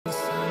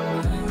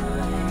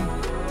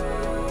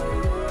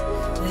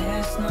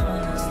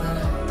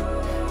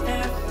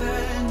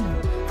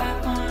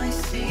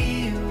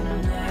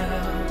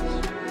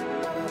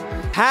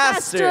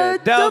Pastor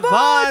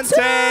DeVante.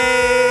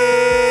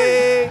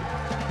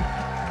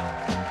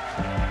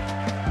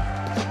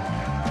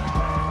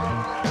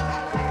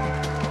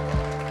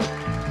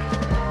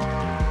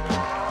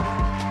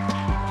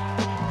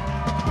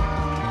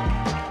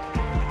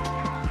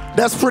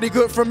 That's pretty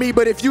good for me,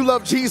 but if you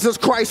love Jesus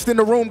Christ in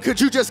the room, could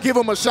you just give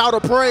him a shout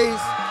of praise?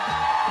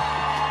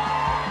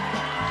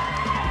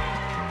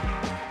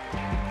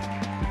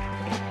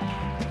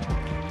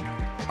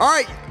 All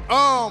right,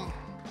 I'm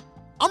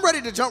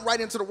ready to jump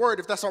right into the word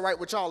if that's all right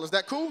with y'all. Is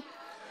that cool?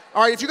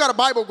 All right, if you got a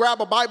Bible,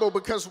 grab a Bible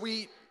because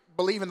we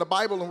believe in the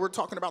Bible and we're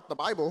talking about the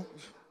Bible.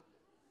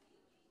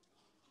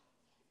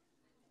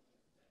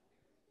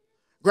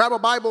 Grab a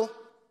Bible.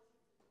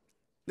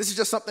 This is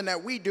just something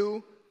that we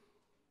do.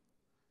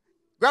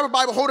 Grab a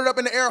Bible, hold it up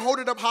in the air, hold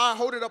it up high,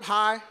 hold it up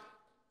high.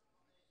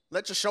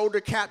 Let your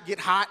shoulder cap get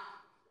hot.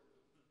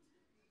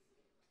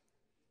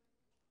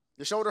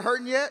 Your shoulder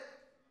hurting yet?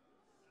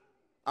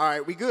 All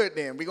right, we good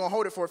then. We're going to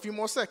hold it for a few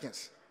more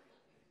seconds.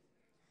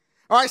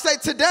 All right, say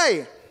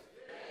today.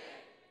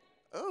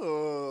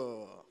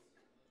 Oh.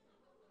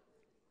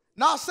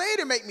 No, say it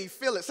and make me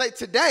feel it. Say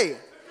today.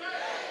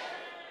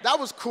 That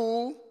was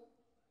cool.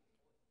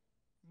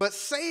 But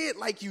say it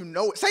like you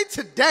know it. Say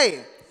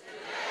today.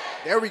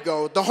 There we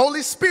go. The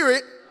Holy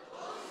Spirit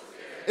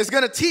is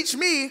going to teach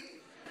me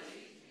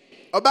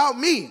about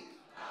me.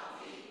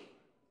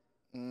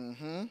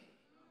 Mm-hmm.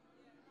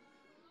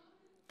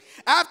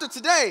 After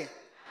today,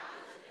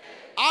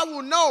 I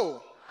will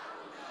know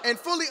and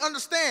fully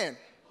understand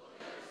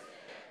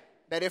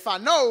that if I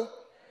know,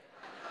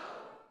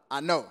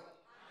 I know.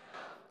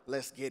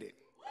 Let's get it.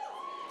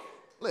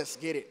 Let's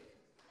get it.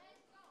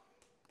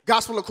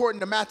 Gospel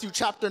according to Matthew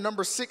chapter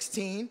number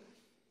 16.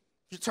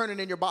 You're turning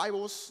in your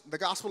Bibles, the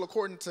gospel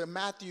according to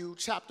Matthew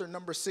chapter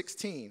number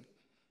 16.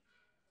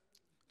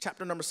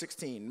 Chapter number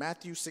 16,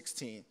 Matthew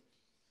 16.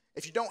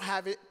 If you don't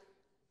have it,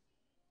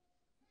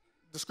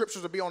 the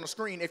scriptures will be on the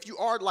screen. If you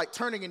are like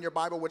turning in your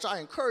Bible, which I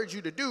encourage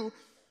you to do,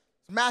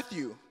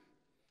 Matthew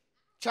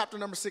chapter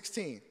number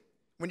 16.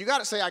 When you got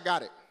it, say, I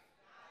got it.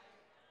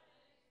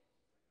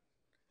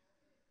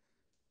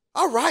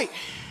 All right.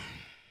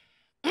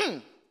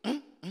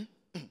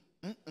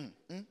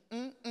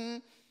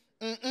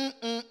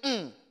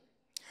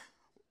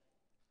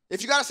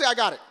 If you got to say, I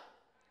got it.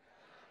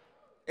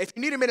 If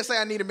you need a minute, say,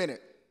 I need a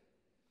minute.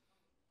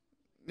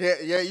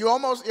 Yeah, you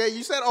almost,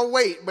 you said, oh,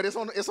 wait, but it's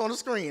on the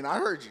screen. I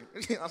heard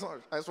you.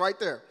 That's right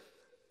there.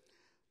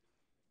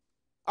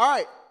 All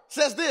right,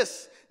 says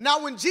this.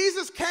 Now, when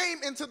Jesus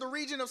came into the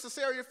region of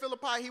Caesarea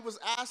Philippi, he was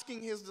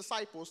asking his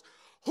disciples,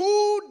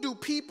 who do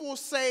people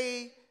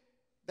say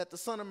that the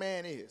Son of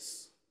Man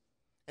is?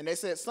 And they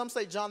said, some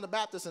say John the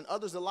Baptist and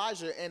others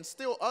Elijah and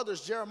still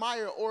others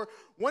Jeremiah or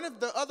one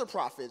of the other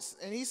prophets.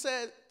 And he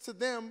said to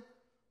them,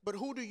 but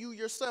who do you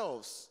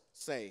yourselves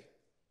say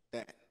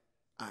that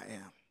I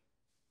am?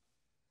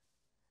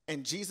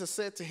 And Jesus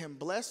said to him,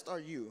 blessed are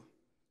you.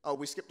 Oh,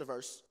 we skipped a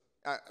verse.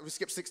 We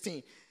skipped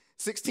 16.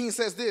 16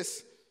 says this.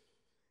 It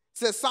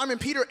says, Simon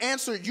Peter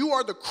answered, you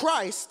are the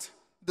Christ,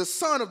 the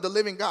Son of the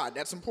living God.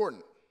 That's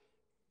important.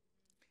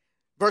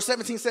 Verse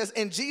 17 says,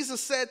 and Jesus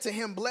said to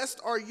him,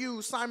 blessed are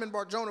you, Simon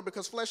Bar-Jonah,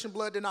 because flesh and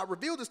blood did not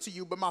reveal this to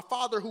you, but my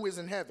Father who is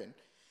in heaven.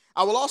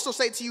 I will also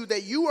say to you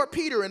that you are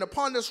Peter, and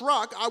upon this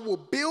rock I will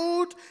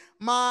build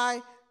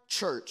my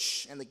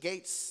church, and the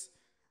gates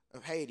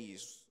of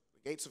Hades,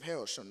 the gates of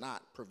hell shall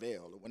not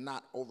prevail. It will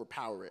not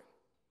overpower it.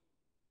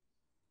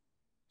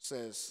 It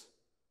says,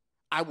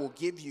 I will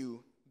give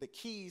you the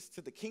keys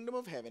to the kingdom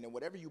of heaven, and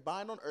whatever you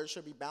bind on earth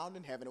shall be bound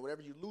in heaven, and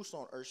whatever you loose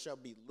on earth shall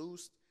be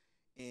loosed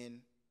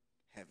in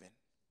heaven.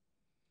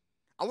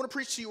 I want to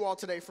preach to you all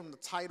today from the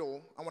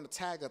title. I want to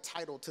tag a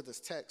title to this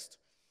text.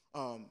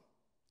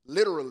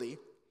 Literally,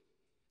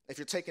 if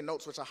you're taking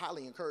notes, which I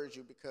highly encourage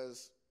you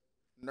because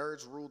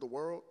nerds rule the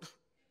world.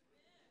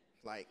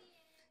 Like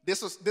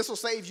this will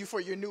save you for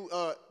your new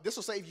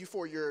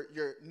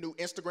your new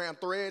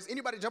Instagram threads.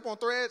 Anybody jump on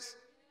threads?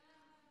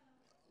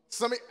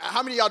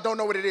 How many of y'all don't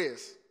know what it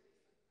is?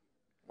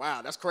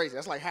 Wow, that's crazy.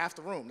 That's like half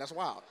the room. That's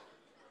wild.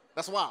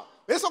 That's wild.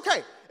 It's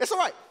okay. It's all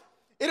right.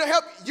 It'll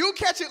help. You'll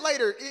catch it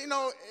later. You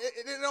know,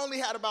 it only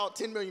had about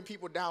 10 million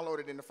people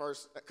downloaded in the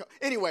first.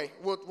 Anyway,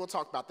 we'll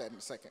talk about that in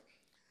a second.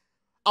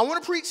 I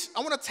want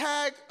to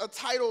tag a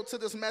title to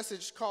this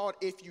message called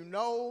If You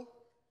Know,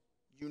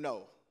 You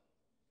Know.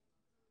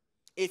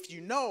 If you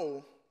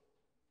know,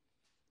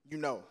 you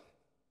know.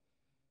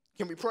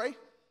 Can we pray?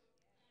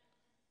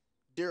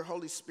 Dear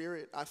Holy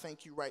Spirit, I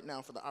thank you right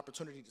now for the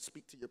opportunity to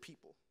speak to your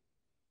people.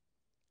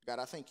 God,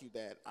 I thank you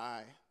that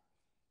I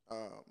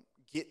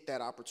get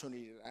that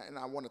opportunity, and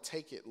I want to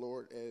take it,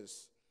 Lord,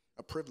 as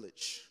a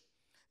privilege.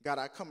 God,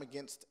 I come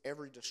against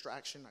every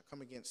distraction. I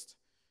come against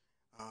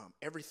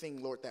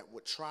everything, Lord, that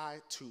would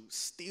try to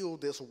steal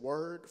this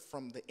word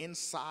from the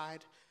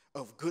inside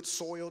of good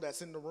soil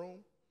that's in the room.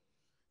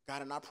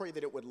 God, and I pray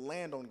that it would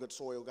land on good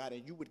soil, God,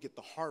 and you would get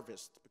the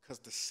harvest because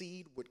the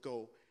seed would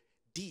go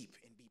deep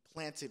and be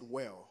planted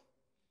well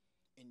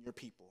in your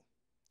people.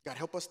 God,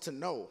 help us to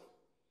know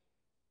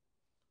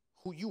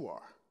who you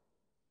are.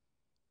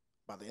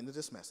 by the end of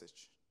this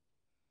message.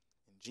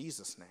 In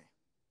Jesus' name.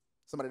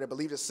 Somebody that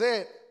believes it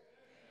said,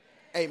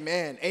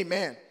 amen.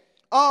 Amen.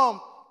 I've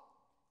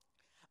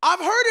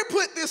heard it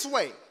put this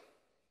way,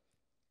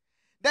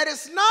 that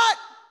it's not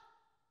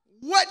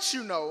what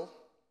you know,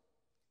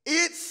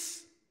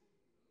 it's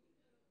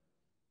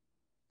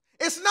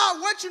not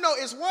what you know,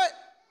 it's what?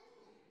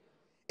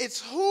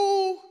 It's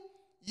who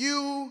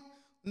you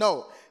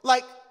know.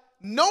 Like,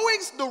 knowing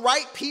the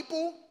right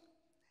people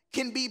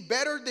can be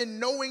better than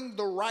knowing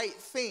the right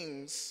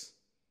things.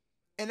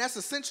 And that's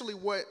essentially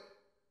what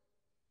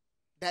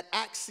that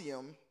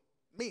axiom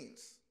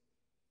means.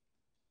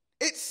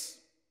 It's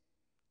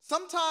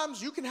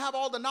sometimes you can have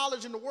all the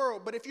knowledge in the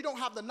world, but if you don't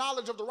have the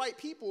knowledge of the right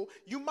people,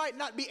 you might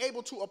not be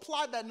able to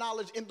apply that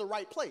knowledge in the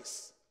right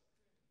place.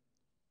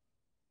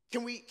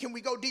 Can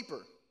we go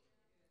deeper?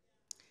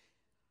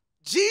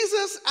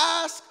 Jesus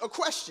asked a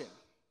question.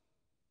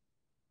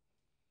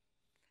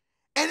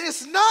 And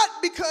it's not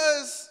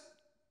because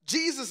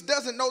Jesus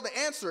doesn't know the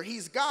answer.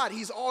 He's God.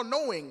 He's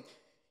all-knowing.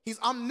 He's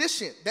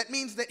omniscient. That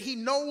means that he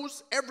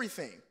knows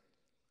everything.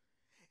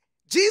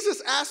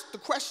 Jesus asked the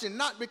question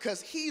not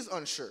because he's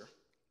unsure,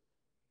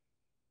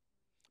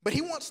 but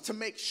he wants to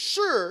make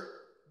sure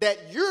that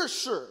you're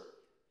sure.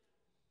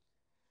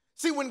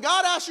 See, when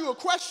God asks you a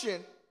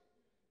question,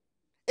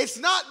 it's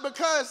not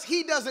because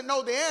he doesn't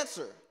know the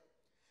answer.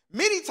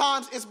 Many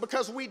times it's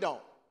because we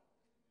don't.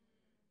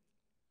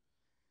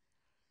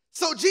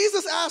 So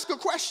Jesus asked a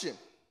question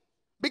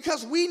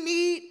because we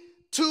need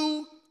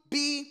to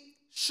be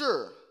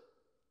sure.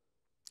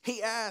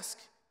 He asked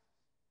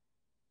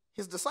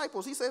his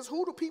disciples, he says,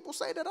 who do people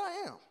say that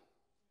I am?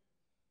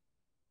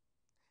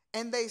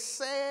 And they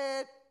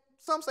said,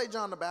 some say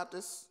John the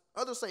Baptist,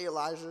 others say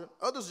Elijah,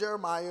 others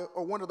Jeremiah,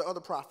 or one of the other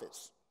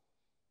prophets.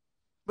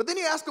 But then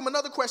he asked them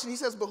another question. He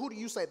says, but who do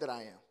you say that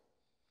I am?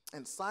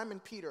 And Simon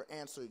Peter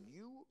answered,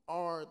 you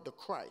are the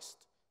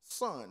Christ,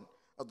 Son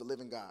of the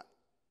living God.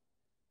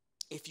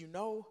 If you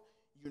know,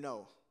 you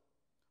know.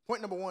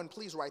 Point number one,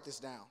 please write this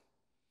down.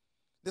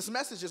 This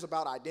message is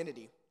about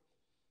identity.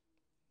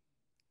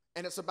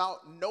 And it's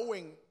about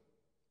knowing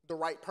the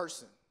right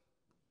person.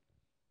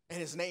 And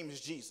his name is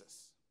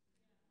Jesus.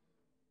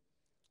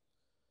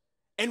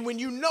 And when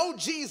you know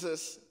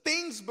Jesus,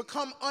 things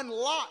become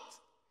unlocked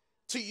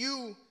to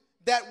you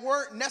that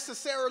weren't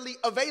necessarily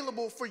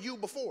available for you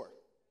before.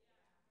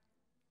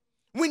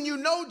 When you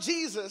know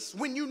Jesus,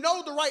 when you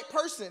know the right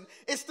person,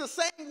 it's the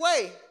same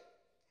way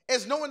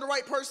as knowing the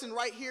right person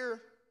right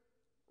here,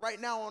 right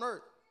now on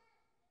earth.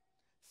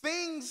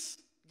 Things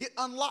get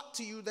unlocked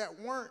to you that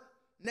weren't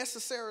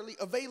necessarily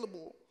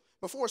available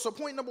before. So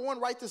point number one,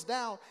 write this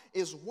down,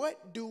 is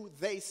what do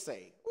they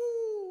say?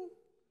 Ooh.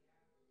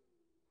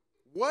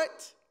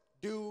 What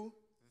do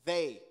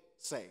they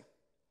say?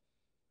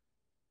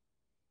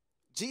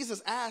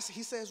 Jesus asked,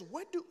 he says,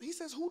 who do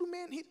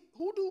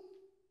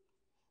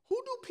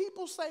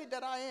people say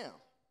that I am?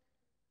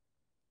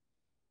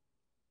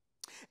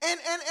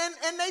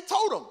 And they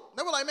told him.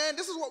 They were like, man,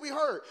 this is what we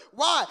heard.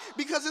 Why?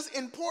 Because it's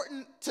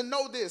important to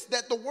know this,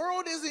 that the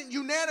world isn't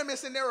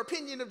unanimous in their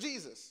opinion of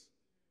Jesus.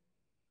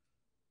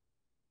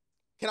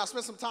 Can I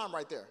spend some time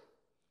right there?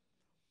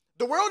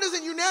 The world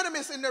isn't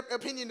unanimous in their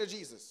opinion of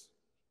Jesus.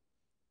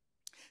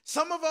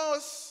 Some of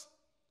us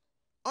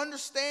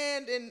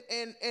understand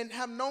and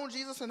have known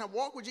Jesus and have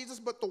walked with Jesus,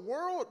 but the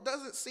world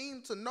doesn't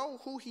seem to know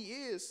who he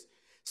is.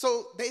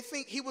 So they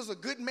think he was a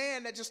good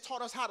man that just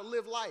taught us how to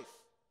live life.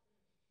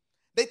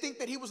 They think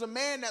that he was a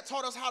man that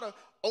taught us how to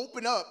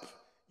open up,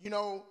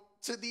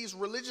 to these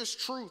religious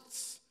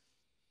truths.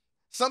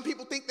 Some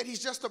people think that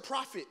he's just a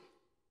prophet.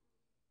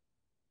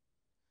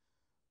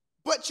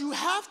 But you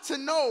have to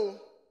know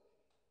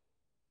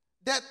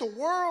that the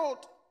world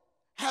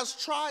has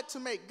tried to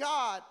make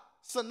God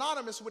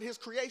synonymous with his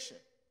creation.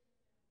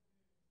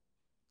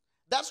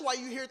 That's why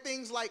you hear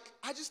things like,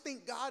 I just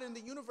think God and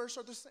the universe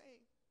are the same.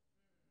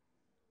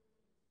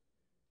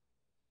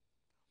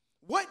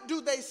 What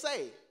do they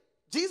say?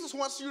 Jesus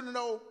wants you to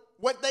know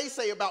what they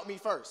say about me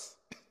first.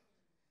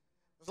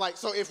 It's like,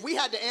 so if we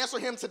had to answer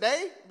him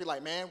today, be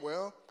like, man,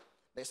 well,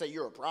 they say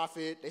you're a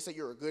prophet. They say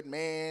you're a good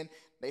man.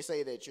 They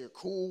say that you're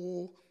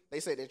cool.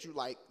 They say that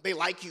they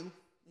like you,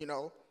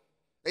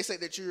 They say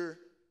that you're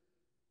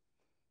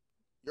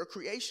your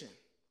creation.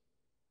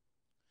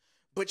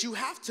 But you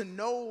have to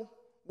know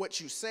what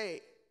you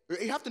say.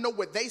 You have to know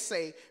what they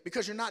say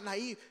because you're not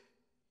naive.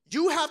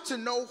 You have to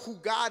know who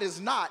God is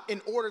not in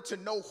order to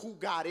know who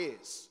God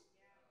is.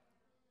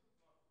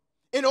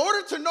 In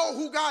order to know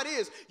who God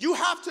is, you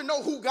have to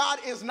know who God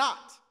is not.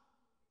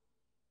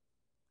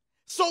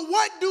 So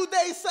what do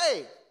they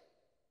say?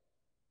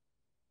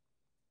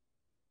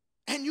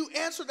 And you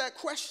answer that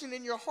question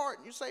in your heart.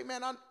 You say,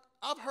 man,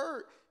 I've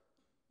heard.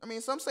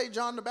 Some say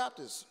John the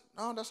Baptist.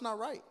 No, that's not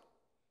right.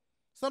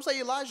 Some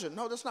say Elijah.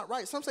 No, that's not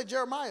right. Some say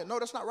Jeremiah. No,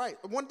 that's not right.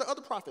 One of the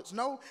other prophets.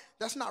 No,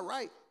 that's not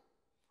right.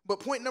 But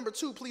point number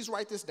two, please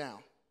write this down,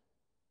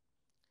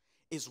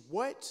 is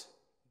what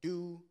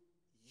do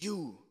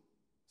you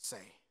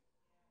say?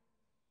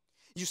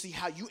 You see,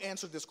 how you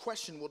answer this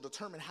question will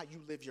determine how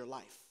you live your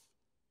life.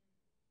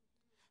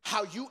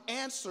 how you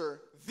answer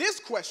this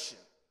question.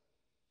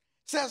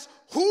 It says,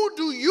 who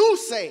do you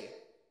say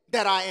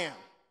that I am?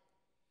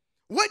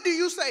 What do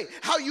you say?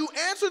 How you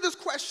answer this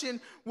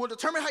question will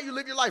determine how you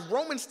live your life.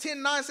 Romans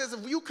 10:9 says,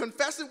 if you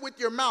confess it with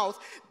your mouth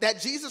that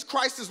Jesus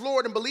Christ is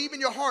Lord and believe in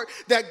your heart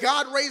that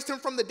God raised him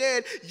from the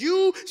dead,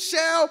 you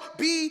shall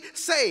be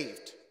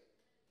saved.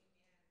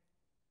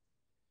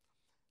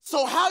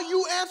 So how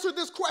you answer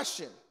this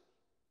question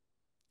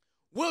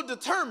will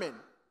determine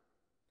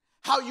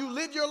how you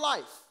live your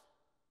life.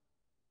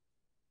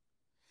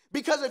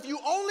 Because if you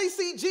only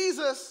see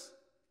Jesus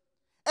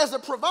as a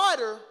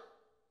provider,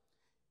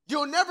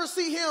 you'll never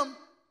see him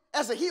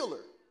as a healer.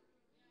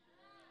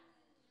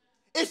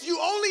 If you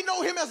only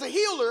know him as a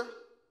healer,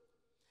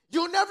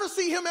 you'll never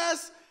see him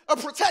as a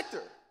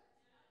protector.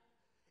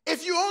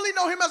 If you only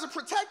know him as a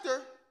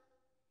protector,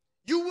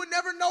 you would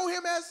never know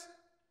him as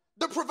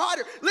the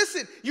provider.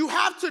 Listen, you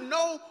have to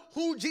know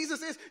who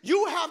Jesus is.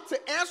 You have to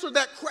answer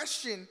that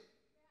question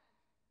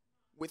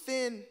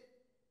within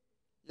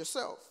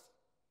yourself.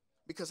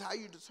 Because how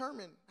you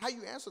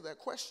answer that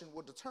question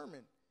will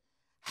determine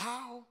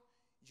how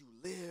you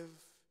live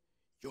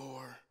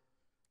your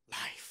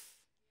life.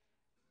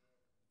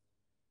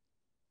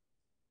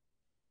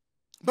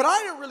 But I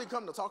didn't really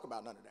come to talk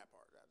about none of that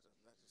part.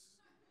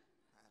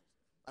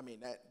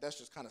 That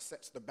just kind of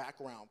sets the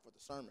background for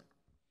the sermon.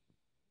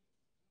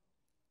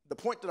 The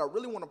point that I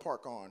really want to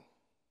park on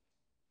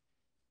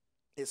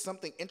is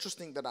something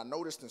interesting that I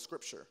noticed in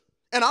Scripture.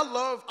 And I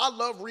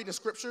love reading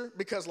Scripture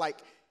because, like,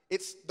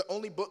 it's the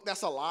only book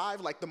that's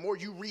alive. Like, the more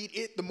you read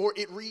it, the more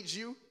it reads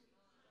you.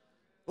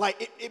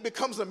 Like, it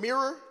becomes a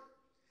mirror.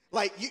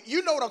 Like,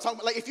 you know what I'm talking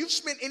about. Like, if you've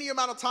spent any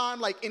amount of time,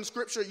 like, in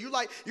Scripture,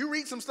 you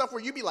read some stuff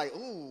where you be like,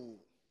 ooh.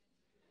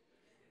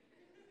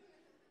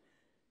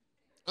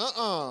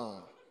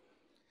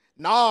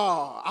 No,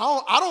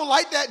 I don't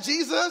like that,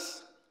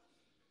 Jesus.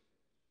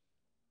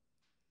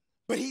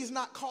 But he's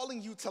not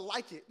calling you to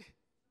like it.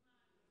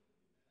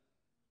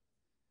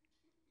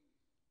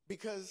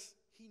 Because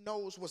he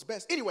knows what's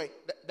best. Anyway,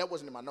 that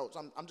wasn't in my notes.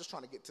 I'm just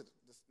trying to get to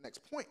this next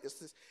point.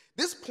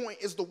 This point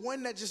is the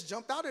one that just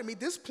jumped out at me.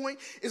 This point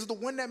is the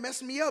one that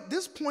messed me up.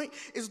 This point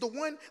is the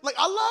one, like,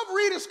 I love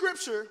reading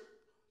Scripture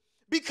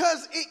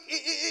because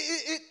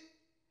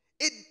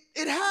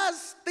it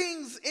has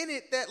things in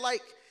it that,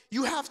 like,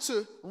 you have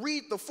to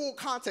read the full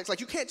context. Like,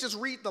 you can't just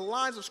read the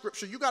lines of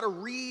Scripture. You got to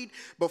read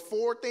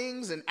before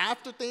things and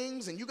after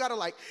things, and you got to,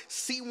 like,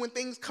 see when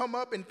things come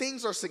up and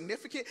things are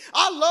significant.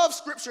 I love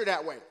Scripture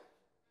that way.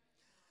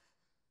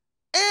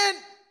 And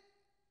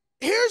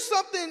here's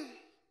something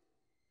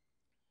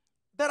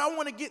that I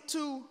want to get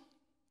to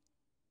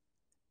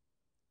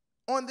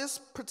on this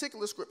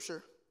particular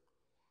Scripture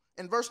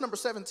in verse number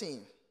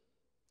 17.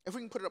 If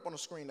we can put it up on the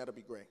screen, that'll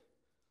be great.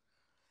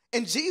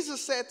 And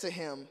Jesus said to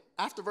him,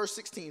 after verse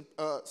 16,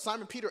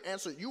 Simon Peter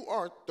answered, you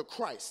are the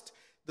Christ,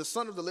 the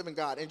Son of the living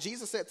God. And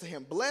Jesus said to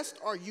him, blessed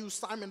are you,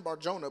 Simon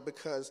Bar-Jonah,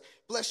 because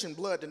flesh and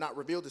blood did not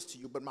reveal this to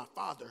you, but my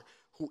Father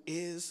who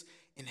is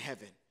in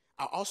heaven.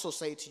 I also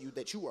say to you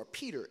that you are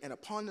Peter, and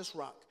upon this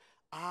rock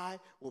I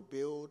will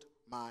build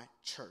my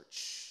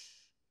church.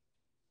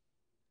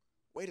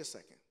 Wait a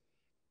second.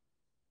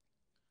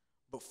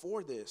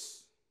 Before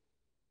this,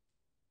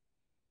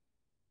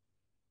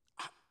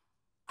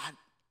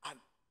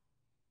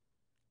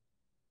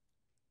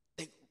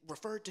 they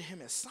referred to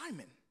him as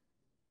Simon.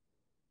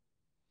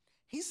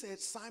 He said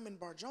Simon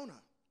Bar-Jonah.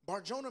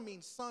 Bar-Jonah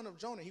means son of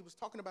Jonah. He was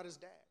talking about his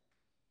dad.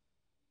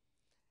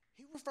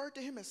 He referred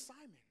to him as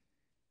Simon.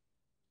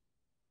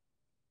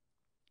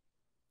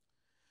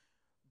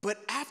 But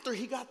after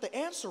he got the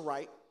answer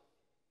right,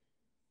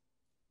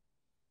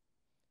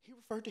 he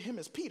referred to him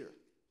as Peter.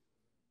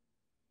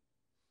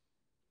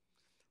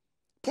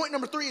 Point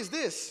number 3 is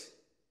this.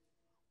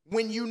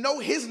 When you know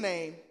his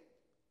name,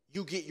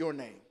 you get your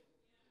name.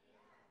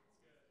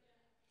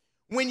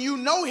 When you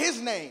know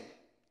his name,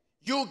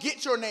 you'll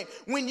get your name.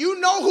 When you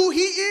know who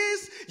he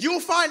is, you'll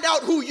find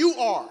out who you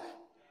are.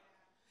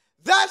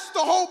 That's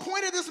the whole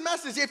point of this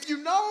message. If you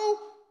know,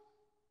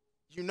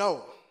 you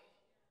know.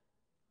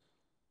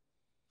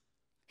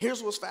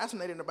 Here's what's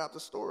fascinating about the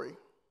story.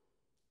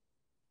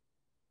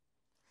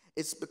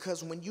 It's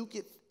because when you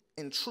get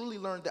and truly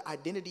learn the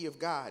identity of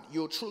God,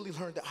 you'll truly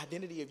learn the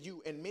identity of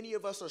you. And many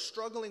of us are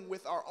struggling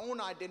with our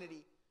own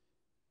identity,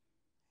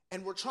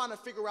 and we're trying to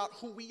figure out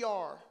who we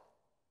are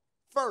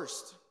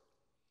first,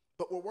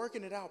 but we're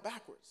working it out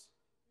backwards.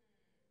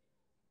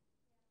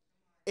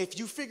 If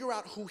you figure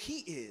out who he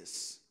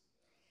is,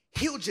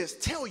 he'll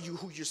just tell you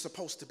who you're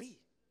supposed to be.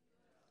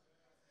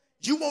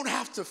 You won't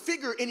have to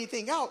figure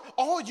anything out.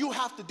 All you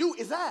have to do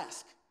is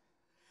ask.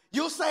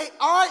 You'll say,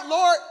 all right,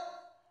 Lord,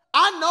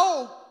 I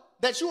know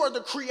that you are the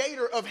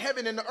creator of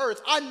heaven and the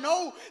earth. I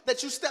know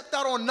that you stepped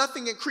out on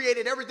nothing and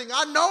created everything.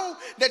 I know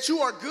that you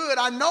are good.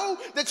 I know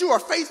that you are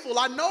faithful.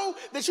 I know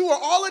that you are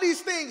all of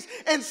these things.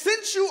 And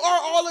since you are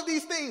all of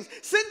these things,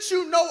 since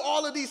you know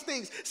all of these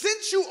things,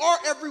 since you are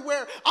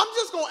everywhere, I'm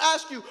just going to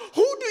ask you,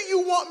 who do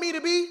you want me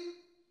to be?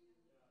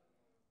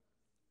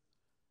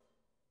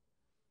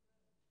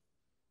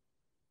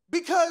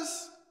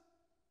 Because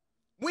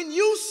When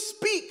you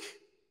speak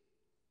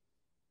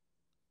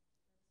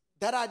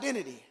that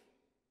identity,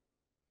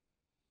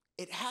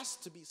 it has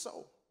to be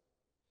so.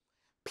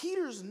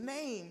 Peter's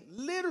name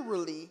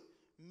literally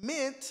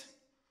meant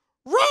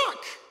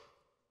rock.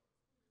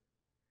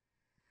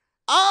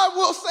 I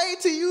will say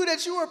to you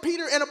that you are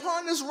Peter, and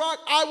upon this rock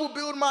I will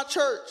build my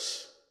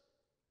church.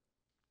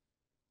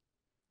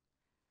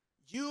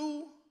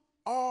 You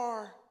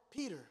are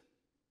Peter.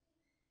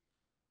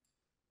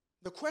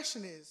 The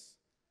question is,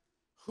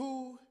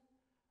 who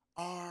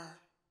are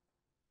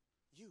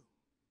you?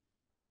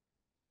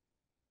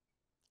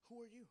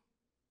 Who are you?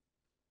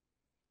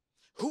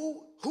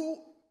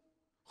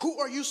 Who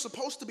are you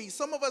supposed to be?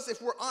 Some of us,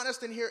 if we're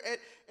honest in here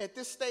at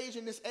this stage,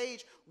 in this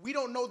age, we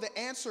don't know the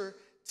answer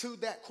to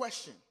that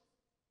question.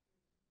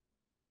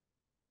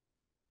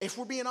 If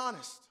we're being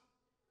honest,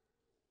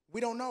 we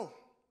don't know.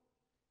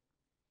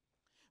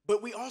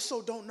 But we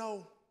also don't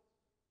know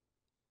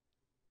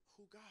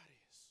who God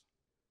is.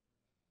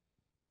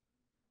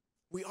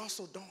 We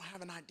also don't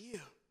have an idea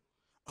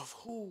of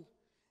who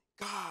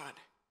God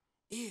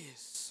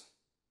is.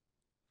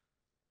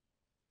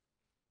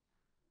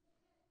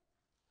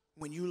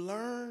 When you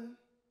learn,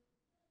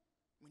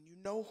 when you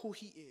know who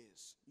he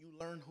is, you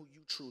learn who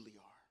you truly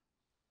are.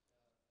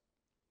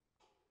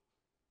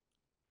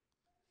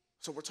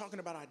 So we're talking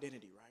about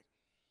identity, right?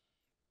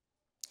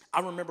 I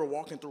remember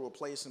walking through a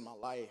place in my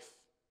life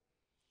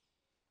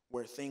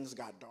where things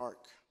got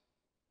dark.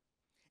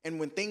 And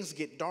when things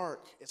get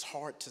dark, it's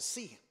hard to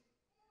see.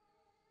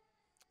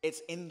 It's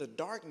in the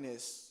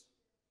darkness,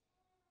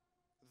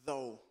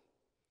 though,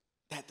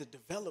 that the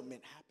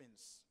development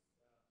happens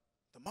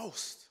the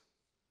most.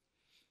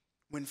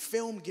 When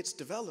film gets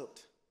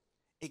developed,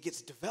 it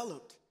gets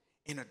developed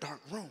in a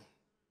dark room.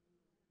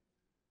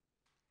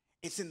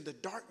 It's in the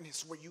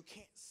darkness where you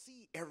can't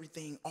see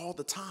everything all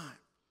the time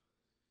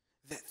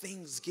that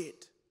things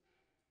get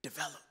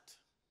developed.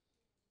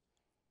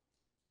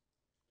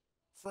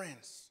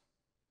 Friends,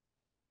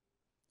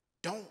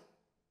 don't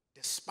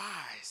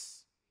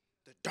despise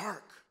the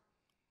dark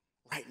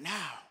right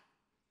now,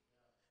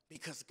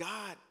 because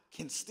God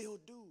can still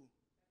do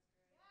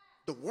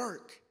the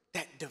work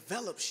that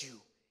develops you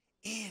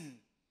in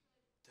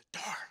the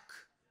dark.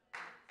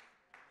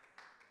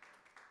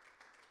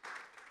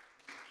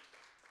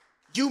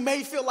 You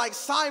may feel like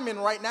Simon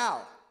right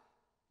now,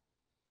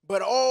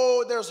 but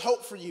oh, there's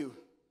hope for you,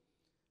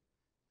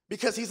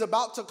 because he's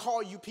about to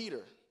call you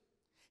Peter.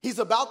 He's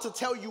about to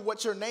tell you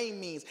what your name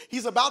means.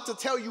 He's about to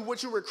tell you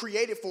what you were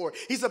created for.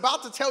 He's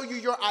about to tell you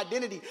your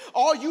identity.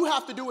 All you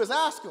have to do is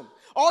ask him.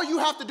 All you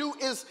have to do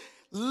is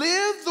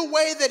live the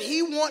way that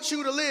he wants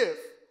you to live.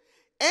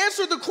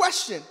 Answer the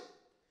question,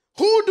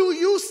 who do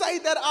you say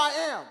that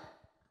I am?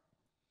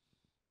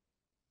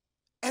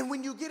 And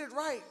when you get it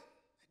right,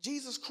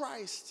 Jesus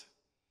Christ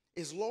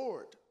is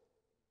Lord,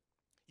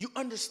 you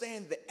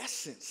understand the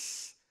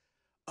essence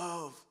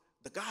of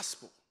the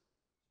gospel.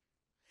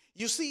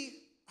 You see,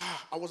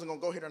 I wasn't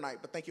going to go here tonight,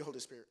 but thank you, Holy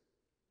Spirit.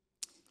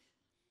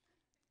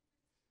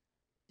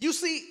 You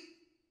see,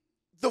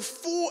 the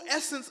full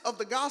essence of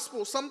the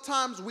gospel,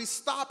 sometimes we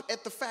stop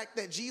at the fact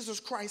that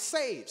Jesus Christ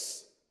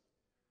saves,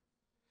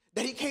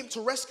 that he came to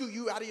rescue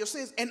you out of your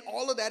sins, and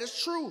all of that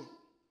is true.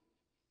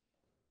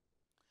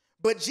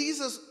 But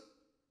Jesus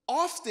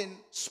often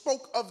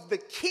spoke of the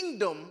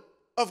kingdom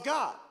of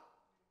God.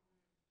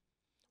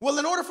 Well,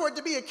 in order for it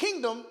to be a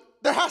kingdom,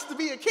 there has to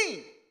be a king.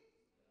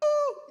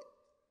 Ooh.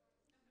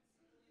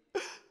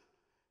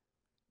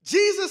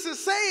 Jesus is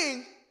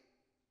saying,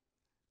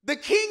 the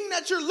king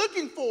that you're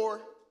looking for,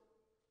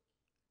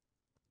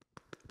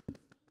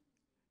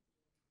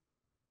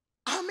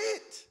 I'm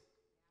it.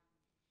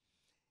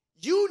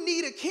 You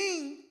need a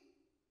king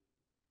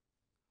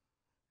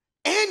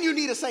and you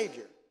need a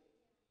savior.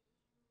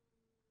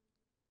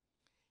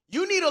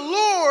 You need a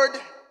Lord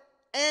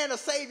and a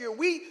savior.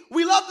 We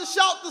love to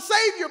shout the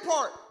savior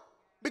part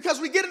because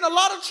we get in a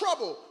lot of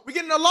trouble. We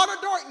get in a lot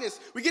of darkness.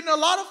 We get in a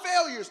lot of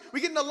failures. We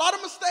get in a lot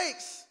of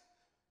mistakes.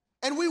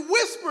 And we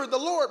whisper the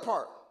Lord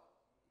part.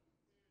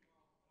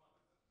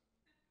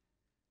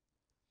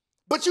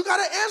 But you got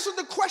to answer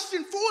the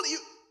question fully.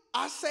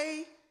 I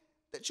say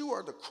that you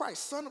are the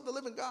Christ, Son of the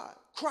living God.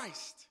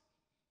 Christ,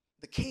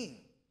 the King.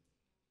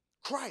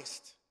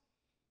 Christ,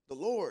 the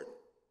Lord,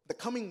 the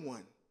coming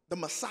one, the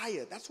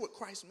Messiah. That's what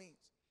Christ means.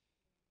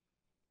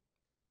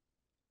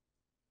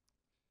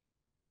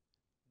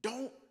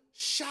 Don't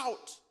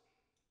shout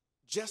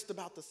just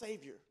about the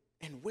Savior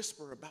and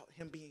whisper about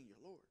him being your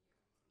Lord.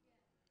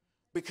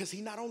 Because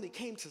he not only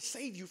came to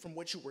save you from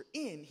what you were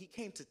in, he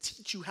came to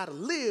teach you how to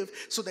live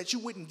so that you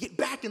wouldn't get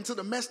back into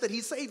the mess that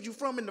he saved you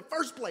from in the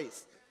first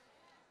place.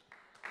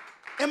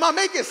 Am I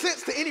making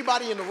sense to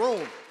anybody in the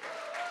room?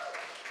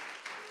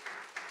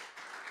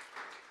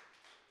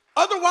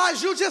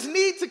 Otherwise, you just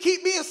need to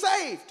keep being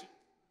saved.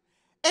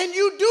 And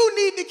you do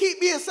need to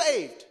keep being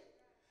saved.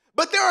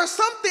 But there are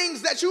some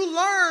things that you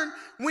learn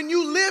when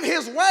you live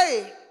his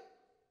way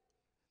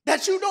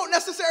that you don't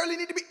necessarily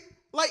need to be.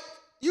 Like,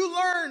 you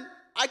learn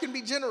I can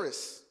be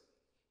generous.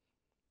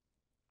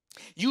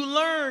 You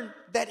learn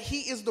that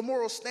he is the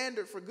moral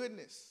standard for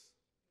goodness.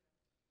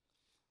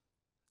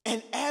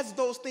 And as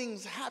those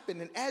things happen,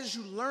 and as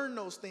you learn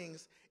those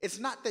things, it's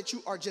not that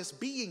you are just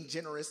being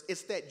generous,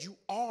 it's that you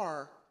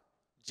are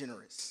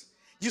generous.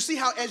 You see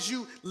how as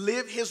you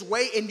live his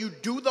way and you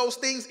do those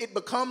things, it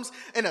becomes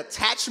an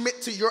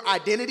attachment to your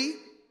identity?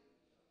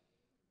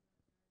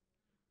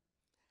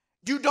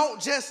 You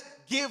don't just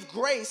give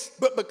grace,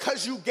 but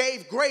because you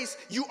gave grace,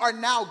 you are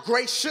now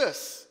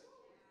gracious.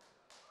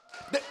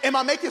 Am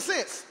I making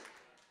sense?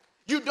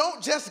 You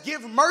don't just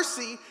give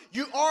mercy,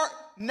 you are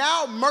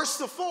now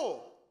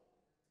merciful.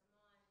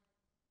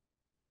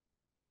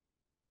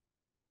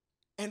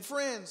 And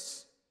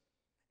friends,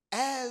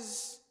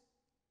 as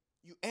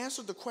you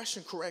answer the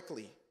question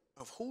correctly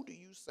of who do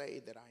you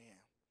say that I am,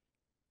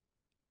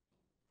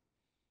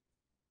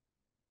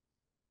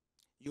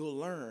 you'll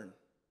learn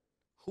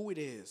who it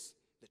is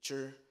that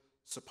you're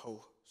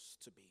supposed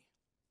to be.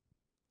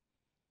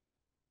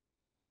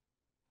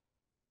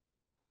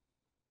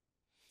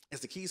 As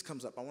the keys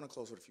comes up, I want to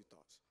close with a few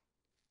thoughts.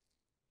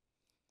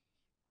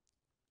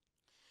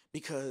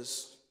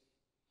 Because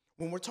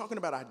when we're talking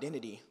about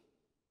identity,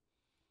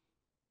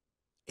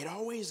 it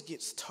always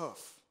gets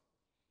tough.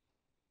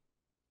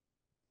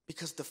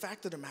 Because the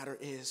fact of the matter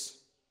is,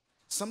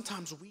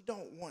 sometimes we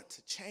don't want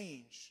to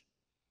change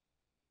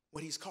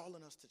what he's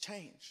calling us to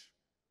change.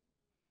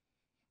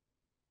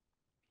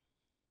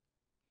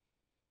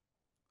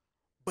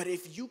 But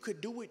if you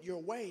could do it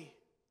your way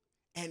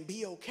and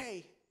be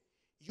okay,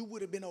 you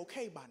would have been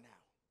okay by now.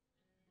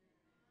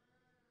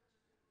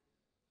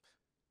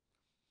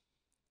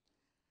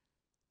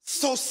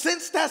 So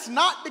since that's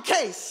not the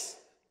case,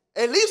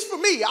 at least for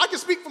me, I can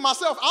speak for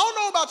myself. I don't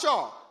know about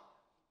y'all,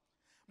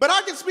 but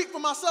I can speak for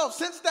myself.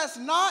 Since that's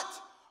not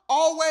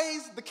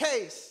always the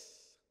case,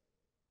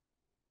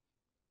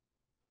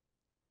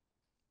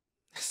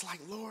 it's like,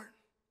 Lord,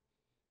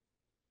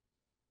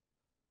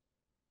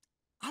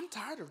 I'm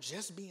tired of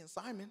just being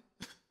Simon.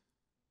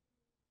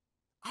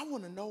 I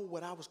want to know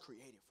what I was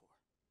created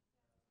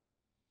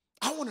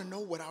for. I want to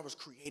know what I was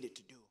created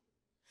to do.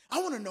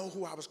 I want to know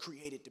who I was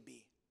created to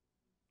be.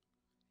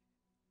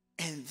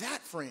 And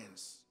that,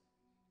 friends,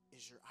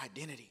 is your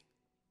identity.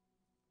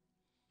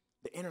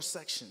 The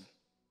intersection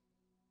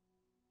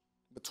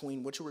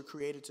between what you were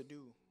created to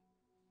do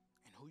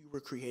and who you were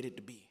created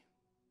to be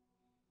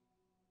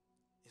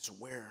is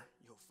where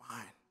you'll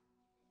find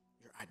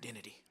your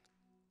identity.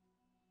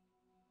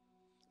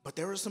 But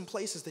there are some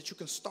places that you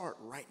can start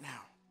right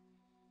now.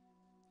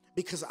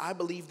 Because I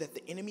believe that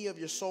the enemy of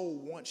your soul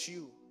wants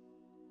you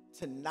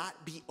to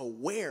not be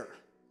aware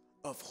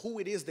of who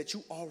it is that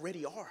you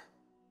already are.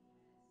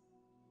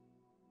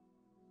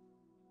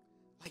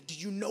 Like, do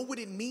you know what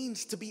it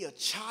means to be a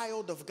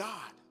child of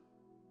God?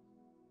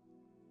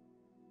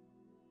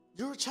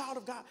 You're a child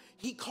of God.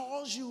 He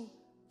calls you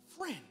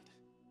friend.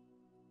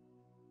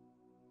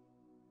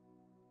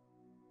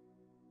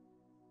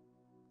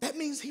 That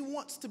means he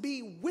wants to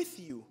be with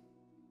you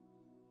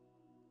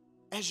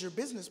as your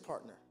business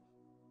partner.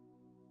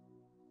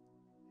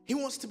 He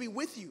wants to be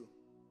with you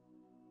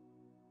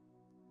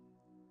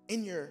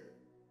in your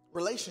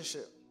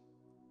relationship.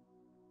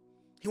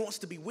 He wants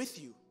to be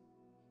with you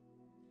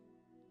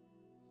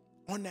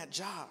on that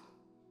job,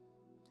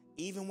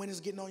 even when it's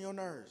getting on your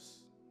nerves.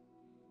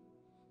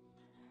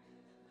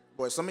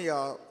 Boy, some of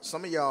y'all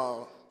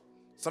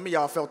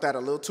felt that a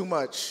little too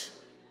much.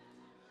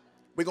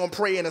 We're going to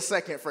pray in a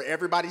second for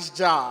everybody's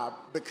job,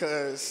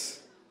 because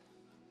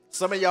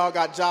some of y'all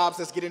got jobs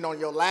that's getting on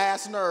your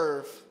last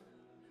nerve.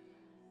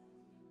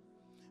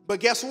 But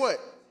guess what?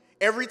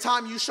 Every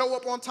time you show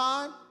up on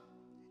time,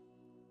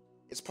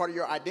 it's part of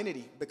your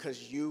identity,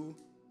 because you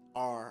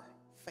are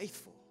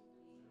faithful.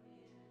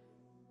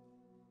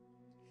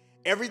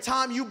 Every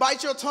time you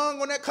bite your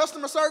tongue on that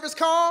customer service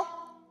call,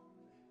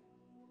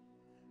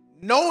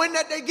 knowing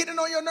that they getting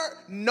on your nerve,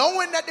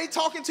 knowing that they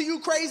talking to you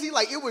crazy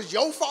like it was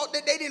your fault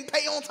that they didn't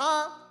pay on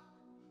time.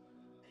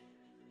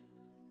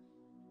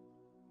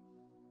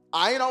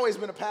 I ain't always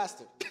been a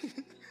pastor.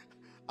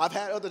 I've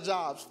had other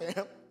jobs,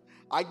 fam.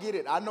 I get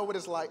it. I know what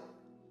it's like.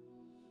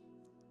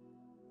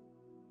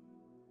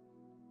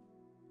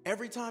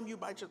 Every time you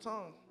bite your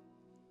tongue,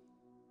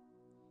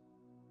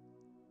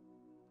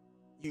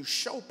 you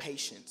show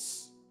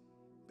patience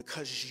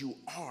because you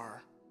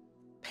are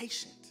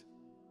patient.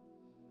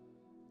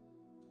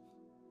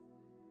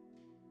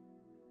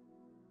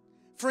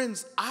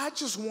 Friends, I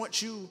just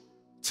want you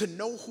to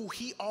know who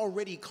he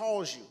already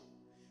calls you.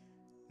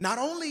 Not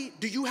only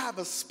do you have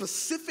a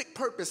specific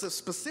purpose, a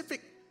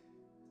specific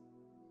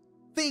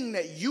thing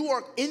that you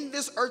are in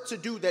this earth to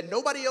do that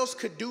nobody else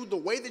could do the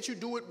way that you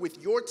do it,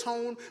 with your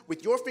tone,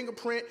 with your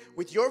fingerprint,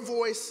 with your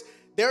voice.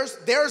 There's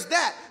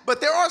that. But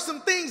there are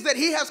some things that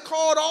he has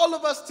called all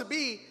of us to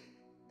be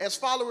as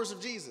followers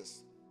of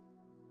Jesus.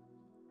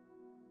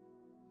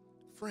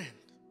 Friend,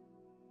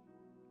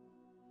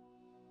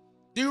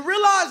 do you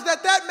realize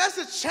that that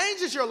message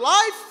changes your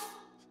life?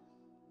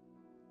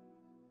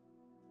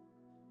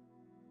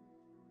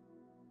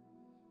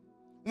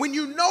 When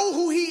you know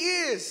who he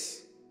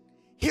is,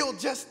 He'll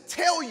just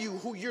tell you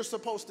who you're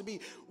supposed to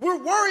be.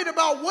 We're worried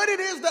about what it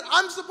is that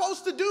I'm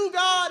supposed to do,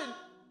 God. And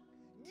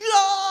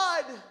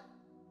God,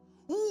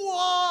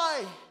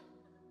 why?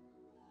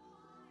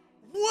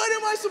 What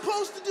am I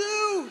supposed to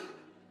do?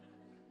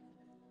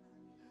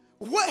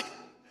 Who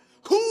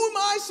am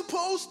I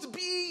supposed to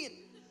be?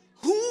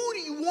 Who do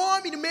you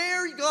want me to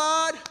marry,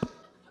 God?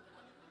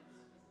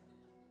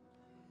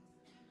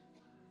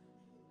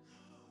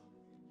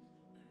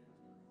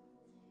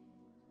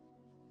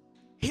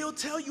 He'll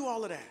tell you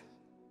all of that.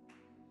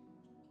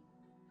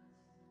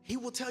 He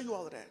will tell you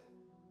all of that.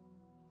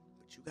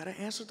 But you got to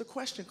answer the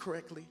question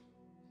correctly.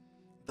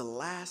 The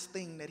last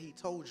thing that he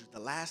told you, the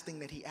last thing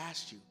that he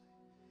asked you,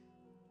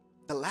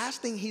 the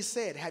last thing he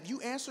said, have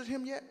you answered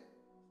him yet?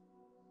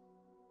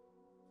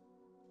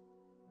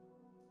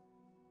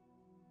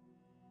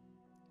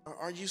 Or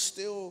are you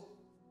still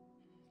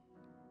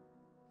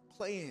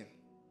playing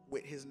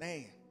with his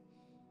name?